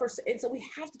before and so we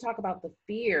have to talk about the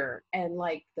fear and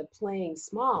like the playing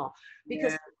small,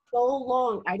 because for so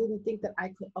long I didn't think that I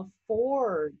could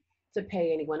afford to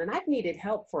pay anyone, and I've needed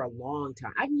help for a long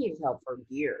time. I've needed help for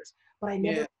years, but I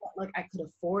never felt like I could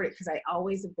afford it because I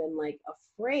always have been like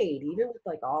afraid, even with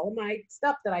like all of my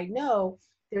stuff that I know.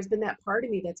 There's been that part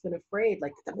of me that's been afraid,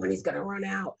 like the money's gonna run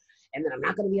out and then I'm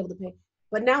not gonna be able to pay.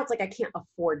 But now it's like I can't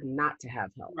afford not to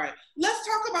have help. Right. Let's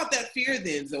talk about that fear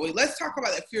then, Zoe. Let's talk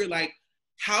about that fear. Like,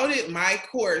 how did my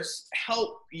course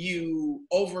help you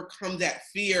overcome that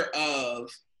fear of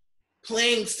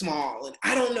playing small? And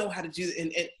I don't know how to do it.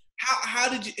 And how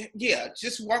did you,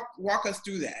 just walk us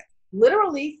through that.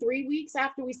 Literally 3 weeks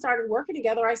after we started working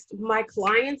together, my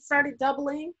clients started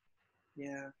doubling.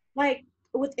 Yeah. Like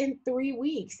within 3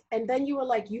 weeks. And then you were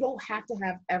like, you don't have to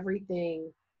have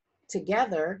everything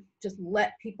together, just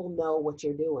let people know what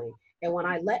you're doing. And when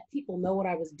I let people know what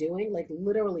I was doing, like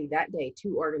literally that day,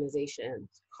 2 organizations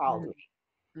called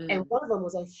me. And one of them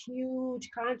was a huge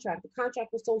contract. The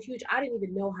contract was so huge, I didn't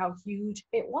even know how huge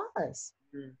it was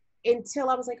until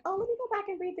I was like, oh, let me go back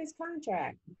and read this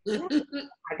contract. And like, oh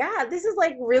my God, this is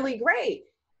like really great.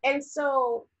 And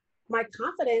so my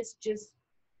confidence just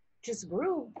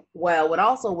grew. Well, what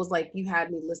also was like, you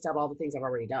had me list out all the things I've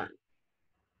already done.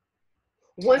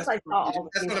 Once I saw all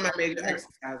the things, that's one of my major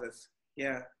exercises.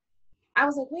 Yeah. I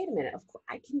was like, wait a minute, of course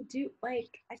I can do whatever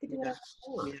I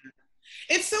want.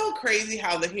 It's so crazy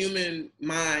how the human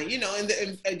mind,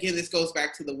 and again, this goes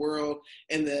back to the world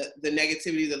and the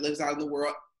negativity that lives out in the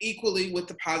world, equally with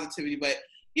the positivity. But,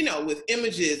 with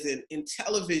images and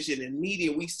television and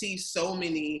media, we see so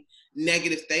many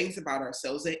negative things about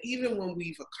ourselves that even when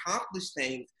we've accomplished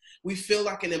things, we feel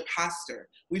like an imposter.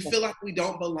 We feel like we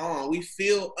don't belong. We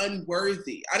feel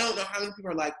unworthy. I don't know how many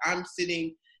people are like, I'm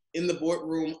sitting in the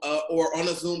boardroom or on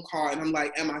a Zoom call and I'm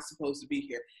like, am I supposed to be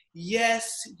here?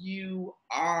 Yes, you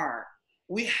are.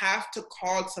 We have to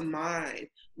call to mind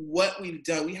what we've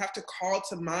done. We have to call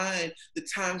to mind the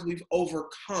times we've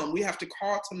overcome. We have to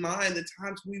call to mind the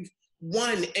times we've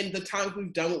won and the times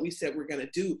we've done what we said we're going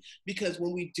to do. Because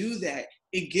when we do that,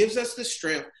 it gives us the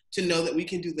strength to know that we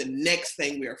can do the next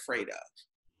thing we're afraid of.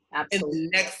 Absolutely. And the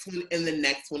next one, and the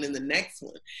next one, and the next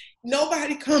one.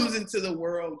 Nobody comes into the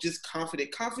world just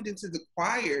confident. Confidence is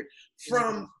acquired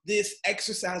from this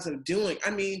exercise of doing.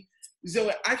 I mean,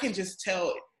 Zoe, I can just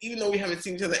tell, even though we haven't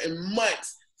seen each other in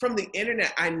months, from the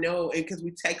internet, I know, and because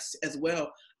we text as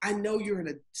well, I know you're in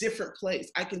a different place.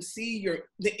 I can see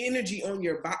the energy on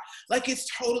your body. Like it's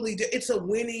totally, it's a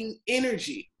winning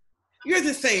energy. You're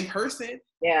the same person.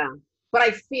 Yeah. But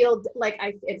I feel like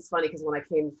it's funny because when I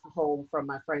came home from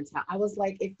my friend's house, I was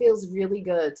like, it feels really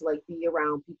good to like be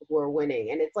around people who are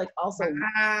winning. And it's like also,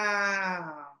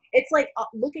 it's like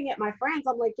looking at my friends,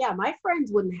 I'm like, yeah, my friends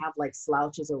wouldn't have like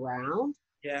slouches around.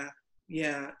 Yeah.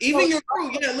 Yeah. Even your crew.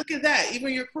 Yeah. Look at that.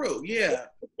 Even your crew. Yeah.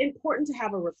 It's important to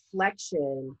have a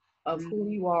reflection of who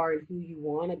you are and who you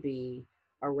want to be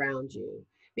around you.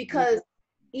 Because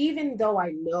even though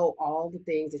I know all the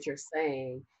things that you're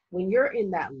saying, when you're in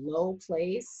that low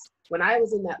place, when I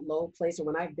was in that low place or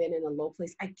when I've been in a low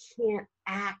place, I can't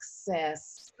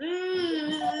access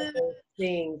those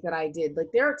things that I did.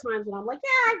 Like there are times when I'm like,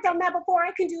 yeah, I've done that before.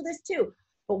 I can do this too.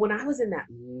 But when I was in that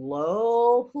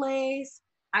low place,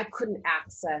 I couldn't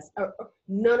access,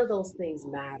 none of those things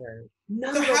matter.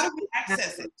 So how do we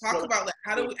access it? Talk about like,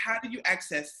 how do you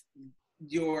access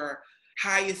your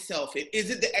highest self? Is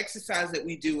it the exercise that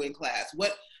we do in class?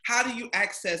 How do you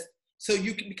access so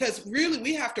you can, because really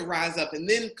we have to rise up and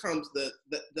then comes the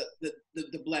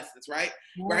blessings, right?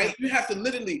 Yeah. Right? You have to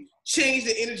literally change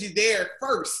the energy there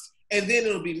first and then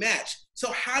it'll be matched.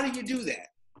 So how do you do that?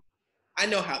 I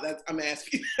know how I'm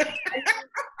asking.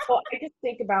 Well, I just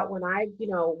think about when I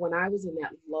was in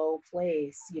that low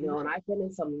place, and I've been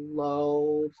in some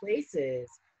low places,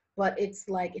 but it's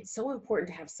like, it's so important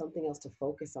to have something else to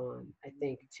focus on, I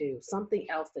think too, something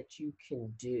else that you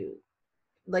can do.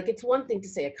 Like, it's one thing to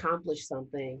say accomplish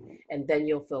something and then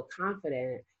you'll feel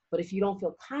confident. But if you don't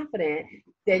feel confident,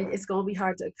 then it's going to be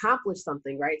hard to accomplish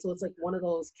something, right? So it's like one of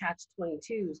those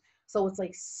catch-22s. So it's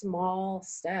like small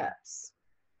steps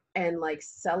and like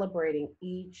celebrating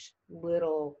each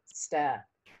little step.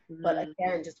 But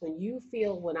again, just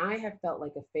when I have felt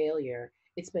like a failure,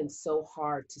 it's been so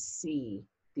hard to see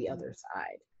the other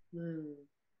side.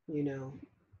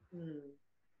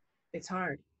 It's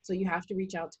hard. So you have to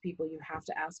reach out to people. You have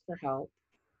to ask for help.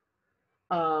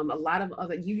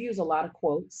 You use a lot of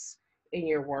quotes in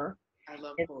your work. I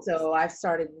love quotes. So I've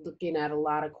started looking at a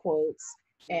lot of quotes,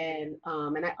 and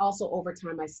I also over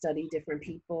time I study different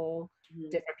people,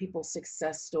 different people's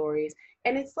success stories,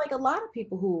 and it's like a lot of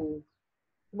people who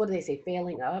what do they say?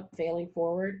 Failing up, failing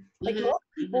forward. Like Mm-hmm. most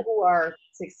people who are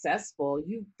successful,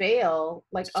 you fail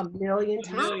like a million A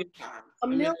times, million times. a A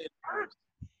million million times. times.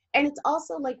 And it's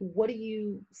also like, what are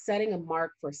you setting a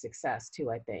mark for success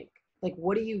too, I think. Like,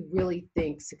 what do you really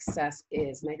think success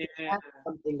is? And I think Yeah. that's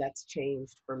something that's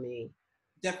changed for me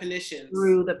Definitions.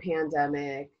 through the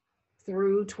pandemic,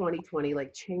 through 2020,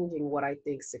 like changing what I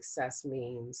think success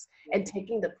means and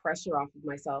taking the pressure off of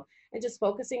myself and just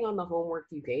focusing on the homework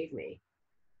you gave me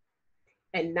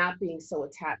and not being so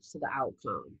attached to the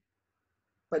outcome,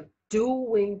 but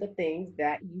doing the things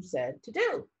that you said to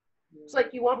do. It's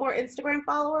like, you want more Instagram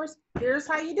followers? Here's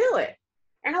how you do it.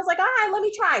 And I was like, all right, let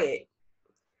me try it.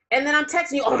 And then I'm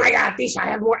texting you, oh my God, Thysha, I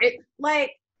have more.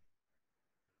 Like,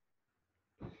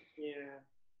 Yeah.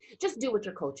 just do what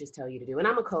your coaches tell you to do. And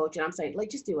I'm a coach, and I'm saying, like,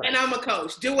 just do what I And say. I'm a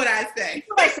coach. Do what I say. Do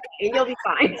what I say, and you'll be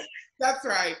fine. That's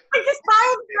right. Like, just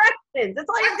follow the directions. That's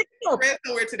all you have to do. I read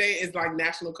somewhere today is like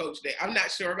National Coach Day. I'm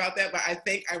not sure about that, but I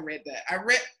think I read that. I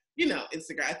read,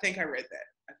 Instagram. I think I read that.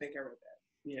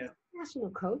 Yeah. National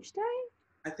Coach Day?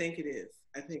 I think it is.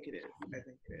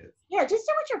 Yeah, just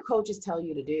do what your coaches tell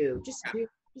you to do.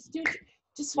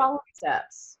 Just follow the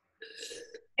steps.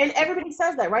 And everybody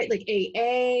says that, right? Like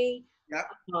AA, Yep.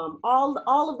 all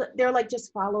of they're like,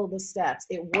 just follow the steps.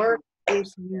 It works if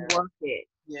you work it.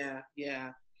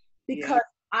 Yeah. Because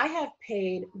I have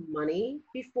paid money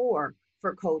before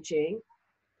for coaching,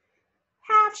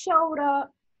 half showed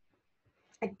up,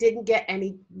 I didn't get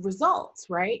any results,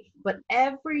 right? But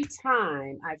every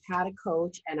time I've had a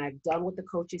coach and I've done what the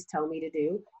coaches tell me to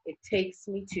do, it takes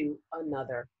me to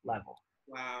another level.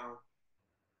 Wow.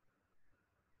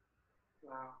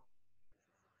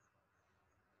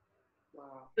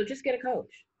 So just get a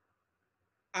coach.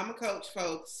 I'm a coach,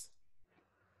 folks.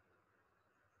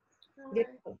 Get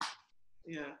a coach.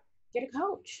 Yeah. Get a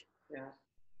coach. Yeah.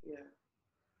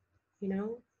 You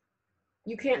know,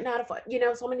 you can't not afford,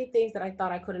 so many things that I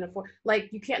thought I couldn't afford. Like,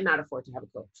 you can't not afford to have a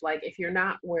coach. Like, if you're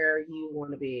not where you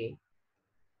want to be,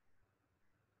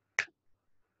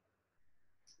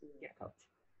 get a coach.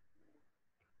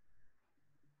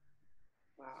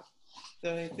 Wow.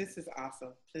 Zoe, this is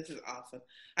awesome.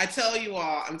 I tell you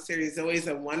all, I'm serious. Zoe's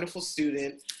a wonderful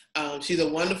student. She's a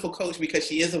wonderful coach because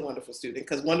she is a wonderful student,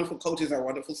 because wonderful coaches are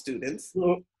wonderful students.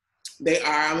 Mm-hmm. They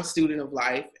are. I'm a student of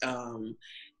life.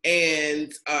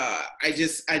 And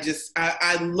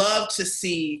I love to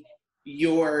see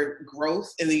your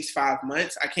growth in these 5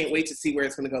 months. I can't wait to see where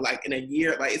it's going to go, like in a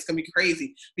year. Like, it's going to be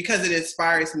crazy, because it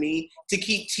inspires me to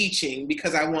keep teaching,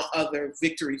 because I want other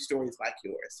victory stories like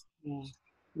yours.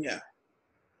 Yeah.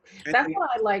 That's what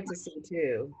I like to see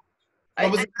too.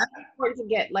 It's important to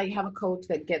get, like, have a coach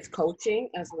that gets coaching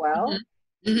as well.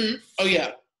 Mm-hmm. Oh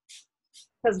yeah.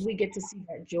 Because we get to see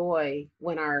that joy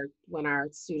when our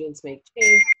students make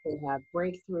change, they have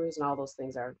breakthroughs, and all those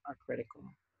things are critical.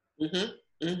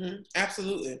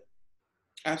 Absolutely.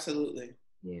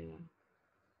 Yeah.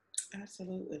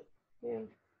 Absolutely. Yeah.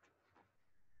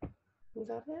 Was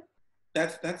that it?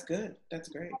 That's good. That's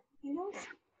great.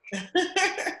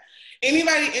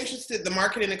 Anybody interested? The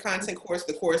marketing and content course,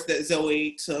 the course that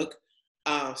Zoe took,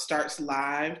 starts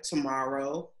live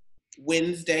tomorrow,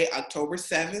 Wednesday, October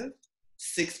 7th,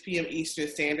 6 p.m. Eastern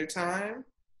Standard Time.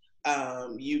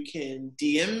 You can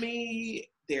DM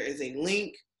me. There is a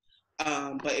link.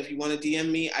 But if you want to DM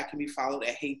me, I can be followed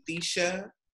at Hey Thysha.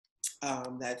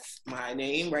 That's my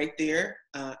name right there,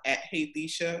 at Hey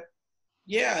Thysha.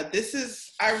 Yeah,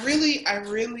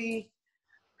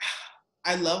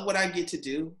 I love what I get to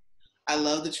do. I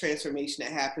love the transformation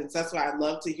that happens. That's why I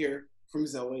love to hear from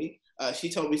Zoe. She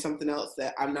told me something else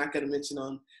that I'm not going to mention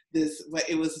on this, but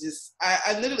it was just,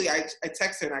 I literally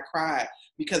texted her and I cried,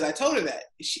 because I told her that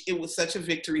it was such a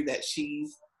victory that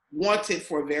she's wanted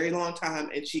for a very long time,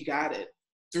 and she got it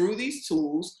through these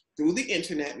tools, through the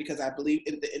internet, because I believe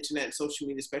in the internet and social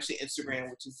media, especially Instagram,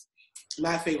 which is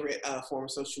my favorite form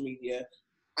of social media.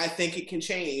 I think it can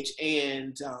change.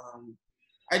 And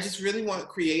I just really want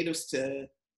creatives to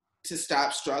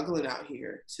stop struggling out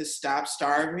here, to stop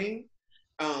starving.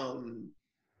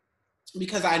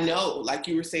 Because I know, like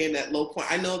you were saying, that low point,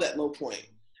 I know that low point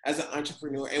as an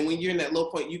entrepreneur. And when you're in that low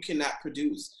point, you cannot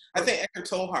produce. I think Eckhart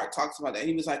Tolle talks about that.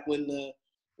 He was like, when the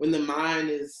mind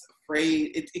is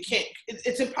afraid, it can't,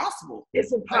 it's impossible.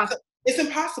 It's impossible. It's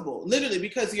impossible, literally,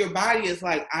 because your body is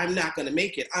like, I'm not going to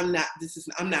make it. I'm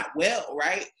not well,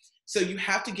 right? So you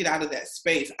have to get out of that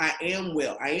space. I am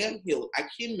well. I am healed. I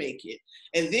can make it.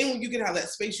 And then when you get out of that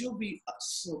space, you'll be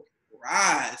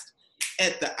surprised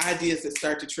at the ideas that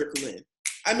start to trickle in.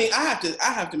 I mean, I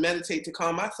have to meditate to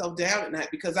calm myself down at night,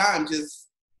 because I'm just,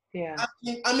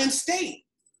 I'm in state.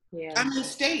 Yeah. I'm in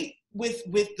state. with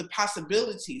the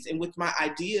possibilities and with my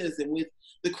ideas and with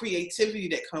the creativity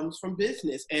that comes from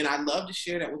business. And I love to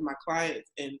share that with my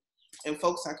clients and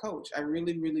folks I coach. I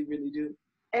really, really, really do.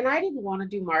 And I didn't want to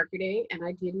do marketing, and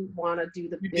I didn't want to do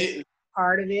the You business didn't.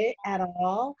 part of it at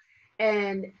all.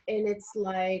 And it's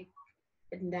like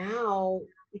now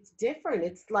it's different.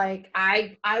 It's like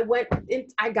I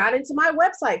got into my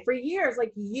website for years,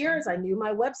 like years. I knew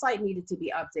my website needed to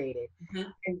be updated. Mm-hmm.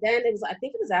 And then I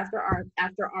think it was after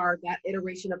our that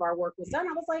iteration of our work was done,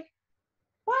 I was like,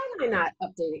 why am I not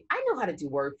updating? I know how to do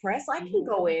WordPress. I can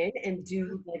go in and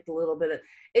do like a little bit of,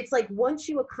 it's like once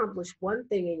you accomplish one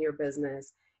thing in your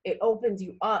business, it opens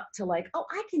you up to like, oh,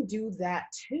 I can do that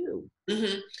too.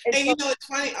 Mm-hmm. And so, it's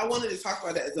funny. I wanted to talk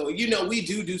about that. So, we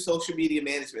do social media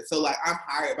management. So like I'm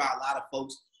hired by a lot of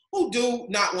folks who do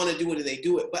not want to do it and they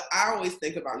do it. But I always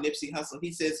think about Nipsey Hussle.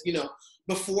 He says,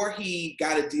 before he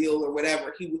got a deal or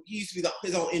whatever, he used to be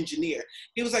his own engineer.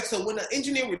 He was like, so when an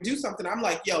engineer would do something, I'm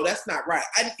like, yo, that's not right.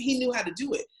 He knew how to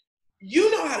do it. You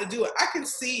know how to do it. I can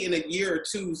see in a year or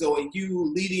two, Zoe,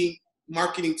 you leading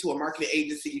marketing to a marketing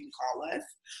agency, you can call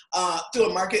us, to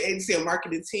a marketing agency, a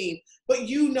marketing team, but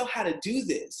you know how to do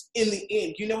this in the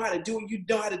end. You know how to do it. You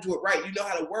know how to do it right. You know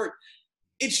how to work.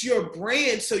 It's your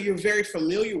brand, so you're very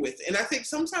familiar with it. And I think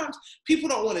sometimes people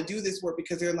don't want to do this work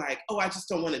because they're like, oh, I just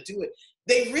don't want to do it.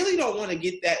 They really don't want to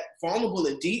get that vulnerable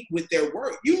and deep with their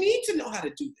work. You need to know how to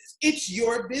do this. It's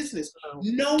your business.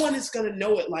 No one is going to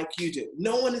know it like you do.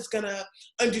 No one is going to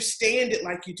understand it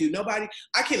like you do. Nobody,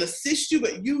 I can assist you,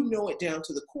 but you know it down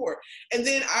to the core. And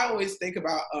then I always think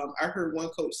about, I heard one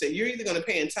coach say, you're either going to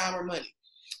pay in time or money.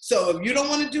 So if you don't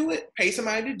want to do it, pay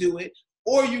somebody to do it.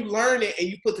 Or you learn it and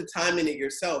you put the time in it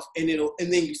yourself, and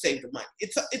then you save the money.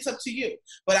 It's up to you.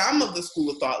 But I'm of the school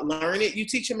of thought: learn it. You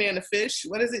teach a man to fish.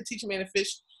 What is it? Teach a man to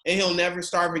fish, and he'll never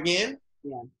starve again.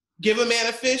 Yeah. Give a man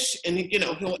a fish, and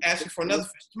he'll ask you for another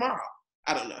fish tomorrow.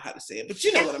 I don't know how to say it, but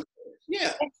you know what I'm saying.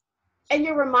 Yeah. And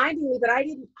you're reminding me that I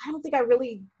don't think I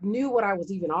really knew what I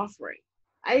was even offering.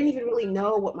 I didn't even really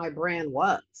know what my brand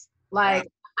was. Like. Wow.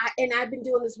 I've been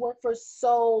doing this work for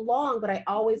so long, but I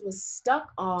always was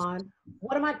stuck on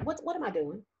what am I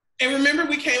doing? And remember,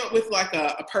 we came up with like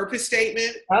a purpose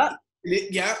statement.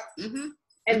 Yeah. Mm-hmm.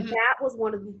 And that was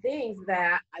one of the things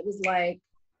that I was like,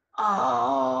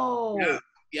 oh.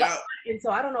 Yeah. And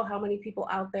so I don't know how many people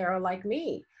out there are like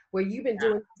me, where you've been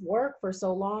doing this work for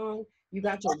so long. You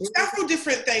got your several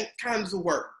different kinds of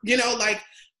work. Like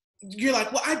you're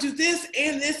like, well, I do this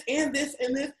and this and this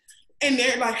and this. And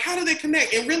they're like, how do they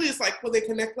connect? And really, it's like, well, they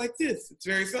connect like this. It's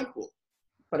very simple.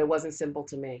 But it wasn't simple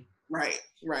to me. Right.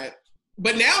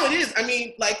 But now it is. I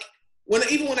mean, like, when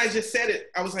I just said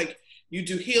it, I was like, you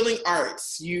do healing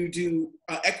arts, you do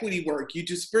equity work, you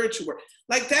do spiritual work.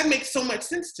 Like, that makes so much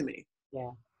sense to me. Yeah.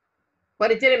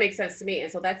 But it didn't make sense to me.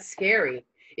 And so that's scary.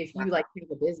 If you like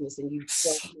have a business and you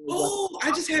don't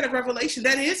I just had a revelation.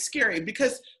 That is scary,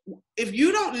 because if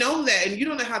you don't know that and you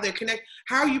don't know how they connect,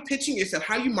 how are you pitching yourself?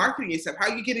 How are you marketing yourself? How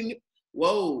are you getting?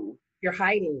 Whoa. You're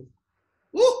hiding.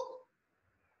 Woo.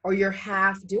 Or you're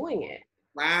half doing it.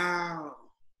 Wow.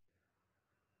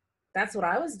 That's what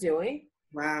I was doing.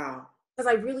 Wow.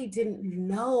 Because I really didn't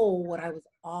know what I was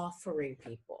offering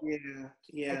people. Yeah. I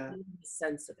didn't have a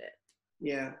sense of it.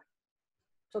 Yeah.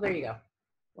 So there you go.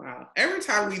 Wow. Every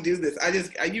time we do this,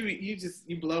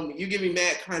 you blow me. You give me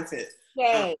mad content.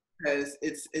 Yay. Because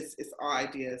it's all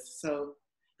ideas. So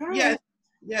right.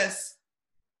 Yes.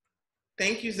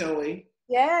 Thank you, Zoe.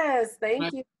 Yes,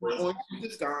 thank you. My orange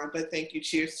juice is gone, but thank you.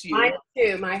 Cheers to you. Mine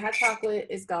too. My hot chocolate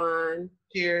is gone.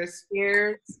 Cheers.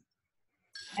 Cheers.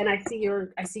 And I see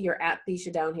your at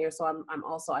Thysha down here. So I'm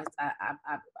also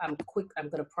I'm quick. I'm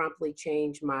gonna promptly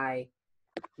change my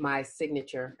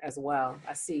signature as well.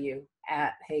 I see you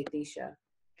at Hey Thysha.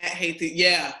 At Hey Thysha,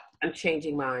 yeah. I'm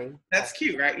changing mine. That's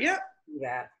cute, right? Yep.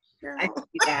 Yeah. I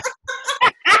see that.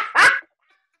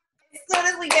 As soon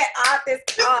as we get off this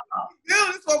call.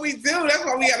 That's what we do. That's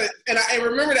why we gotta. And I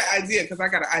remember that idea, because I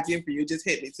got an idea for you. It just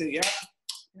hit me too. Yeah.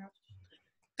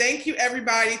 Thank you,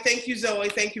 everybody. Thank you, Zoe.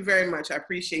 Thank you very much. I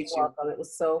appreciate you. Welcome. It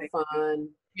was so fun.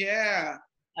 Yeah.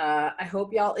 I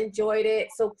hope y'all enjoyed it.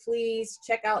 So please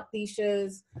check out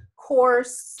Thysha's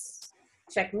course.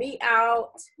 Check me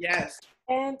out. Yes.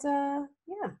 And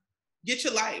yeah. Get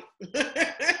your life.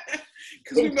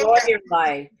 Enjoy your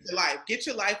life. Get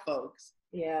your life, folks.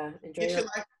 Yeah. Enjoy your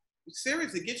life.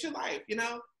 Seriously, get your life.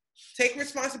 Take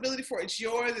responsibility for it. It's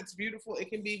yours. It's beautiful. It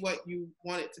can be what you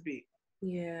want it to be.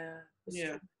 Yeah.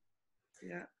 Yeah.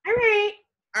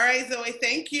 All right, Zoe.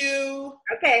 Thank you.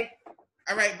 Okay.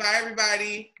 All right. Bye,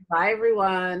 everybody. Bye,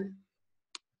 everyone.